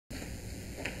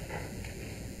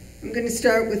I'm going to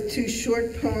start with two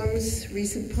short poems,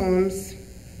 recent poems.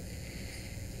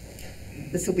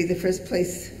 This will be the first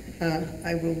place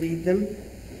I will read them,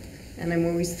 and I'm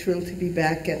always thrilled to be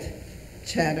back at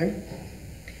Chatter.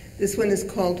 This one is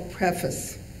called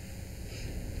Preface.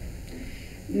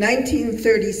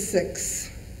 1936.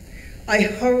 I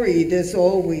hurried as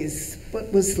always,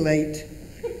 but was late.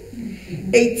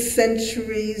 8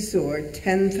 centuries or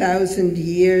 10,000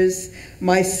 years,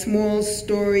 my small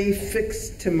story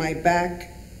fixed to my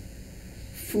back.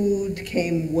 Food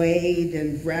came weighed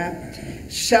and wrapped,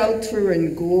 shelter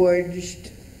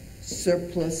engorged,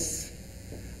 surplus.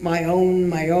 My own,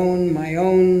 my own, my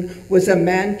own was a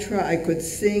mantra I could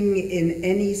sing in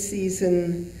any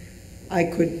season. I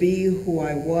could be who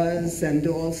I was and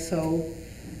also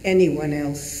anyone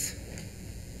else.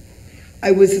 I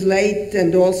was late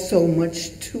and also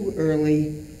much too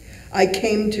early. I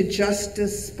came to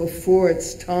justice before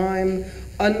its time,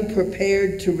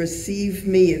 unprepared to receive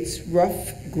me. Its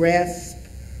rough grasp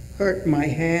hurt my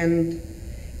hand,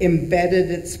 embedded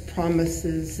its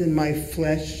promises in my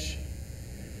flesh.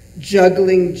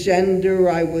 Juggling gender,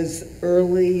 I was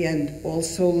early and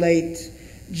also late.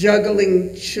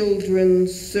 Juggling children,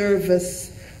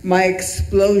 service, my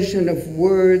explosion of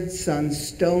words on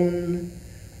stone,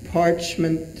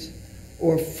 parchment,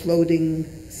 or floating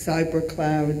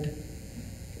cybercloud.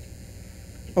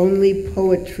 Only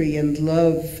poetry and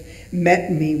love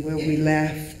met me where we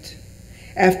laughed.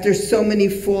 After so many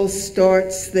false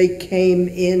starts, they came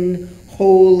in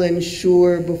whole and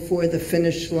sure before the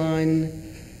finish line.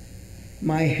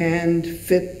 My hand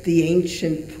fit the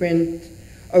ancient print,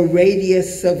 a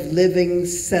radius of living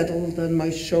settled on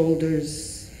my shoulders.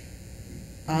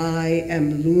 I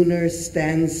am lunar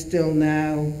standstill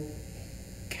now,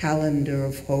 calendar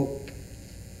of hope.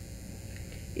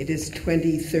 It is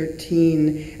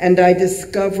 2013, and I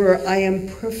discover I am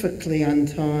perfectly on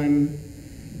time.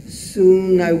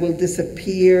 Soon I will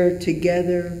disappear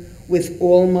together with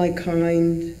all my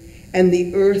kind, and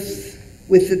the earth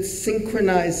with its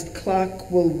synchronized clock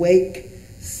will wake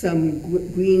some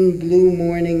green-blue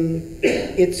morning,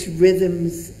 its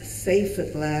rhythms safe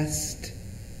at last.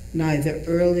 Neither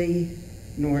early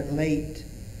nor late,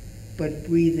 but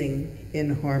breathing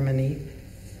in harmony.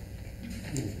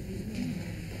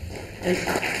 And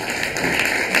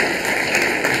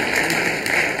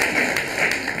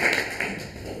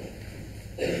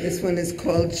this one is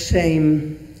called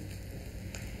Shame.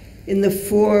 In the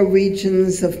 4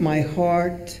 regions of my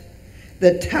heart,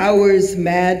 the tower's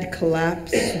mad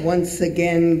collapse once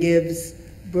again gives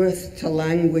birth to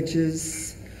languages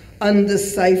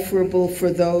undecipherable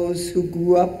for those who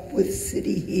grew up with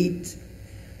city heat,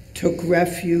 took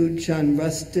refuge on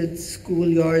rusted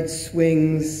schoolyard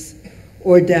swings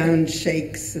or down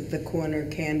shakes at the corner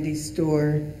candy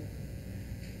store.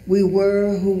 We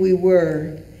were who we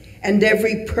were, and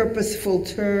every purposeful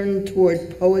turn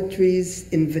toward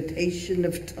poetry's invitation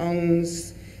of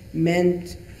tongues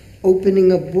meant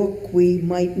opening a book we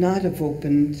might not have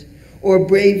opened, or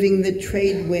braving the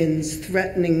trade winds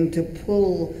threatening to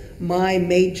pull my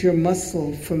major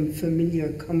muscle from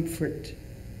familiar comfort.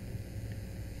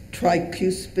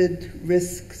 Tricuspid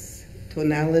risks,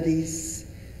 tonalities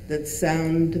that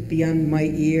sound beyond my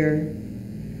ear.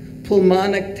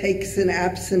 Pulmonic takes an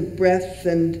absent breath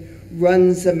and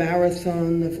runs a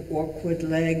marathon of awkward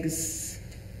legs.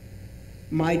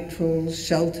 Mitral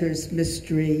shelters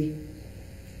mystery.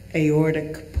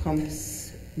 Aortic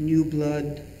pumps new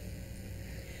blood.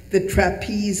 The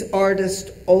trapeze artist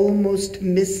almost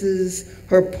misses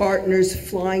her partner's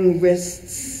flying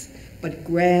wrists, but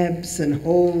grabs and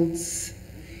holds.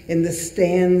 In the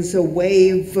stands, a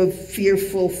wave of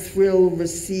fearful thrill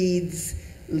recedes,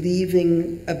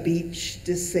 leaving a beach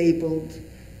disabled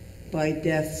by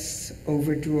death's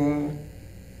overdraw.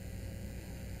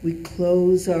 We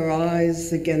close our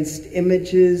eyes against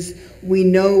images we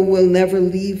know will never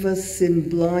leave us in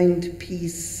blind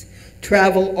peace.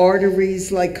 Travel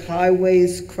arteries like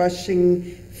highways crushing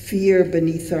fear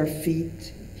beneath our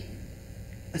feet.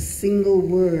 A single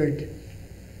word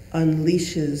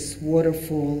unleashes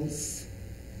waterfalls.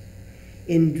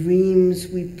 In dreams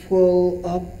we pull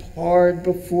up hard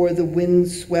before the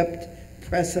wind-swept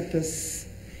precipice.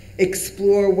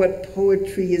 Explore what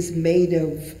poetry is made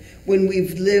of when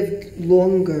we've lived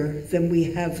longer than we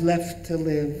have left to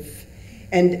live,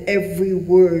 and every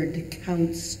word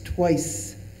counts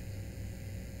twice.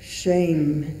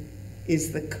 Shame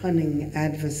is the cunning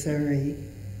adversary,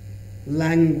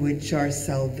 language our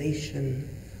salvation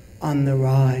on the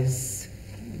rise.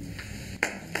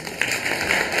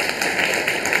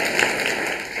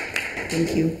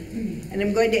 Thank you. And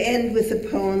I'm going to end with a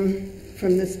poem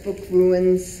from this book,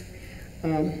 Ruins.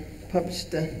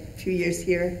 published a few years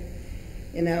here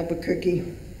in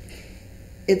Albuquerque.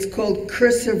 It's called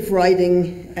Cursive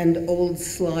Writing and Old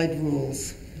Slide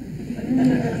Rules.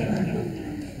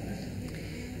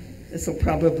 This will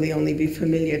probably only be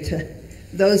familiar to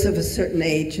those of a certain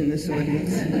age in this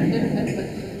audience.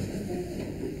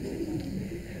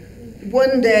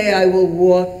 One day I will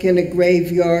walk in a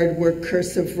graveyard where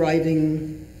cursive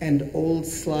writing and old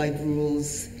slide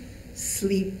rules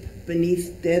sleep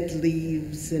beneath dead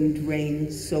leaves and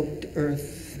rain-soaked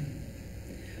earth.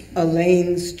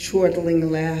 Elaine's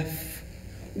chortling laugh,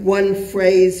 one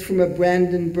phrase from a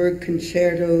Brandenburg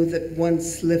concerto that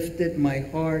once lifted my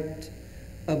heart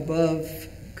above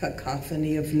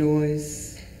cacophony of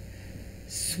noise.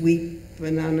 Sweep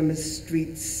anonymous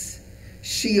streets,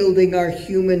 shielding our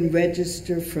human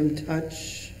register from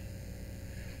touch.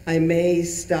 I may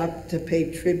stop to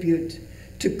pay tribute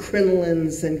to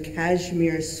crinolines and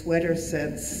cashmere sweater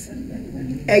sets,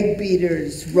 egg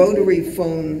beaters, rotary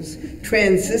phones,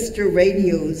 transistor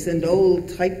radios, and old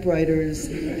typewriters,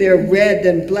 their red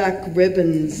and black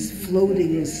ribbons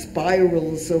floating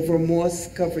spirals over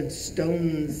moss-covered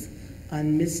stones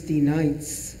on misty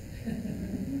nights.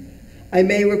 I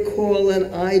may recall an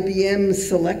IBM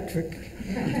Selectric,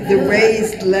 the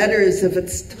raised letters of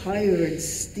its tired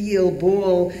steel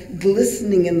ball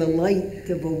glistening in the light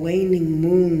of a waning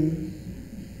moon.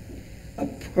 A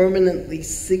permanently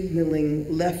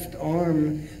signaling left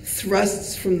arm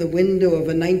thrusts from the window of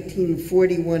a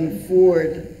 1941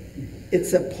 Ford,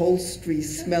 its upholstery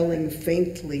smelling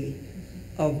faintly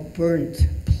of burnt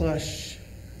plush.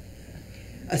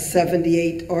 A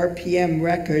 78 RPM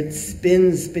record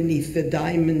spins beneath the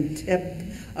diamond tip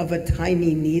of a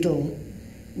tiny needle,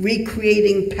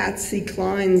 recreating Patsy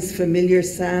Cline's familiar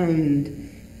sound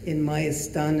in my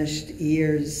astonished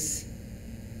ears.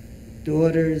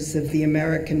 Daughters of the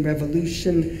American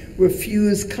Revolution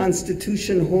refuse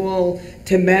Constitution Hall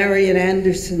to Marian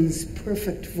Anderson's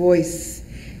perfect voice,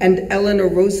 and Eleanor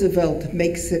Roosevelt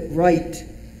makes it right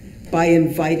by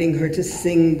inviting her to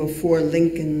sing before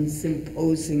Lincoln's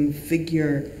imposing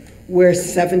figure, where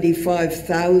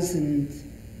 75,000,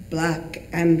 black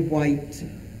and white,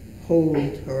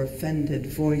 hold her offended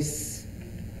voice.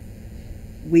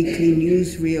 Weekly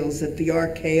newsreels at the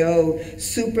RKO,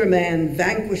 Superman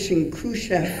vanquishing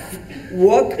Khrushchev,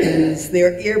 Walkmans,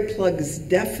 their earplugs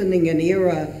deafening an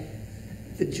era,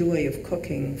 The Joy of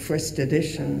Cooking, first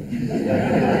edition,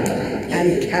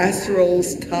 and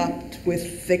casseroles topped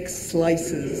with thick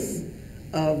slices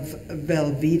of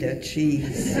Velveeta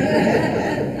cheese.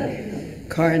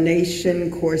 Carnation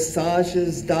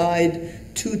corsages dyed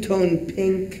two-tone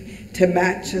pink to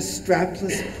match a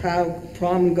strapless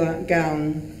prom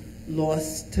gown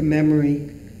lost to memory.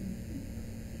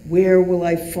 Where will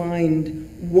I find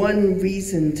one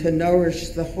reason to nourish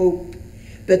the hope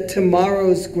that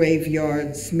tomorrow's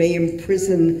graveyards may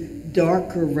imprison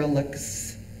darker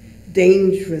relics,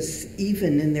 dangerous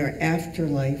even in their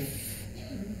afterlife?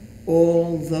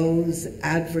 All those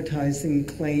advertising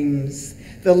claims,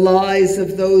 the lies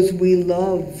of those we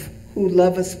love who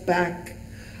love us back,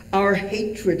 our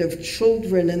hatred of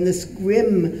children and this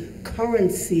grim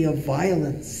currency of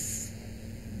violence.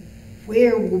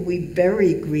 Where will we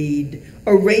bury greed,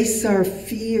 erase our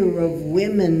fear of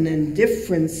women and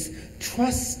difference,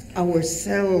 trust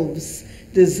ourselves,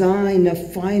 design a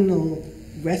final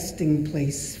resting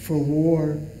place for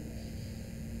war?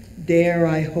 Dare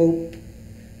I hope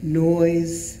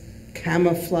noise,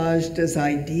 camouflaged as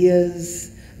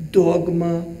ideas,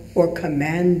 dogma, or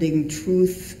commanding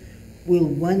truth will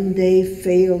one day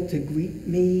fail to greet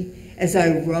me as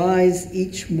I rise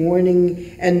each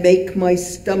morning and make my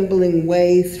stumbling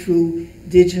way through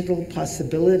digital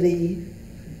possibility,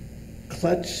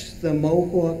 clutch the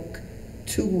Mohawk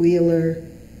two-wheeler,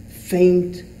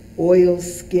 faint oil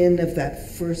skin of that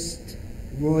first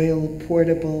Royal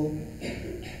Portable,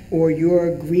 or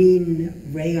your green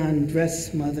rayon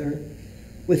dress, mother,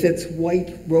 with its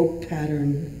white rope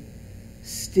pattern,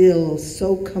 still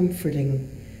so comforting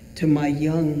to my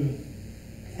young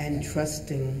and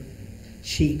trusting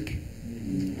cheek.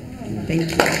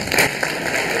 Thank you.